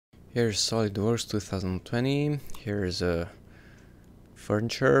Here's SolidWorks 2020. Here's a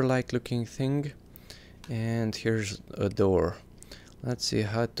furniture-like looking thing, and here's a door. Let's see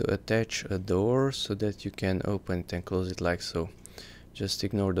how to attach a door so that you can open it and close it like so. Just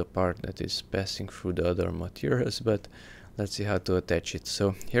ignore the part that is passing through the other materials, but let's see how to attach it.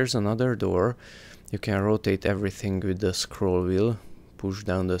 So here's another door. You can rotate everything with the scroll wheel. Push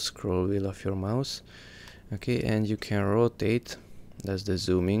down the scroll wheel of your mouse. Okay, and you can rotate, that's the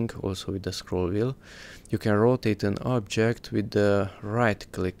zooming, also with the scroll wheel. You can rotate an object with the right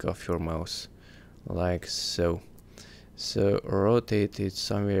click of your mouse, like so. So rotate it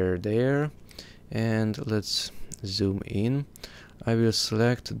somewhere there, and let's zoom in. I will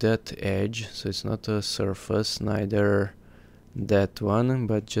select that edge, so it's not a surface, neither that one,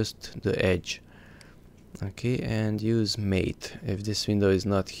 but just the edge. Okay, and use mate. If this window is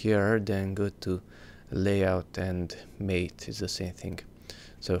not here, then go to layout, and mate is the same thing.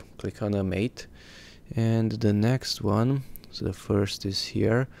 So click on a mate, and the next one, so the first is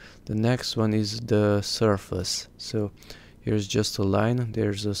here, the next one is the surface. So here's just a line,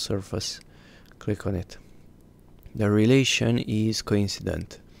 there's a surface, click on it. The relation is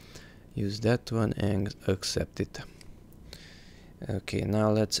coincident, use that one and accept it. Okay,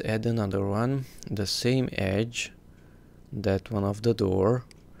 now let's add another one, the same edge, that one of the door,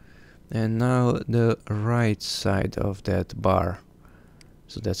 and now the right side of that bar,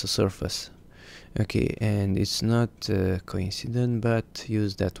 so that's a surface. Okay, and it's not coincident, but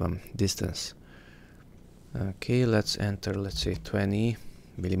use that one, distance. Okay, let's enter, let's say 20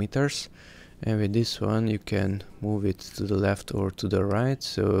 millimeters, and with this one you can move it to the left or to the right,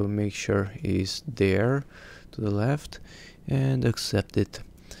 so make sure it's there to the left and accept it.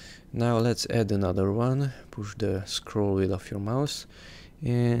 Now let's add another one. Push the scroll wheel of your mouse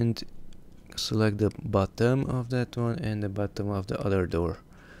and select the bottom of that one and the bottom of the other door,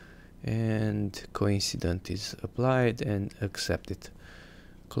 and coincident is applied, and accept it.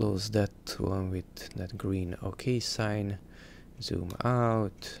 Close that one with that green OK sign, zoom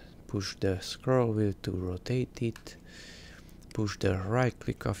out, push the scroll wheel to rotate it, push the right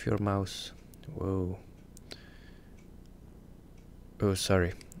click of your mouse. Whoa, oh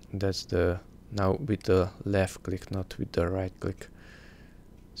sorry, that's the, now with the left click, not with the right click.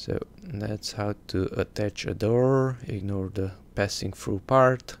 So that's how to attach a door. Ignore the passing through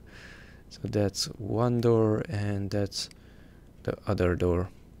part. So that's one door, and that's the other door.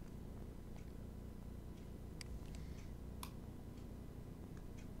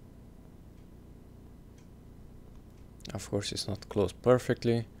 Of course it's not closed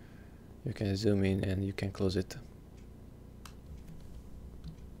perfectly. You can zoom in and you can close it.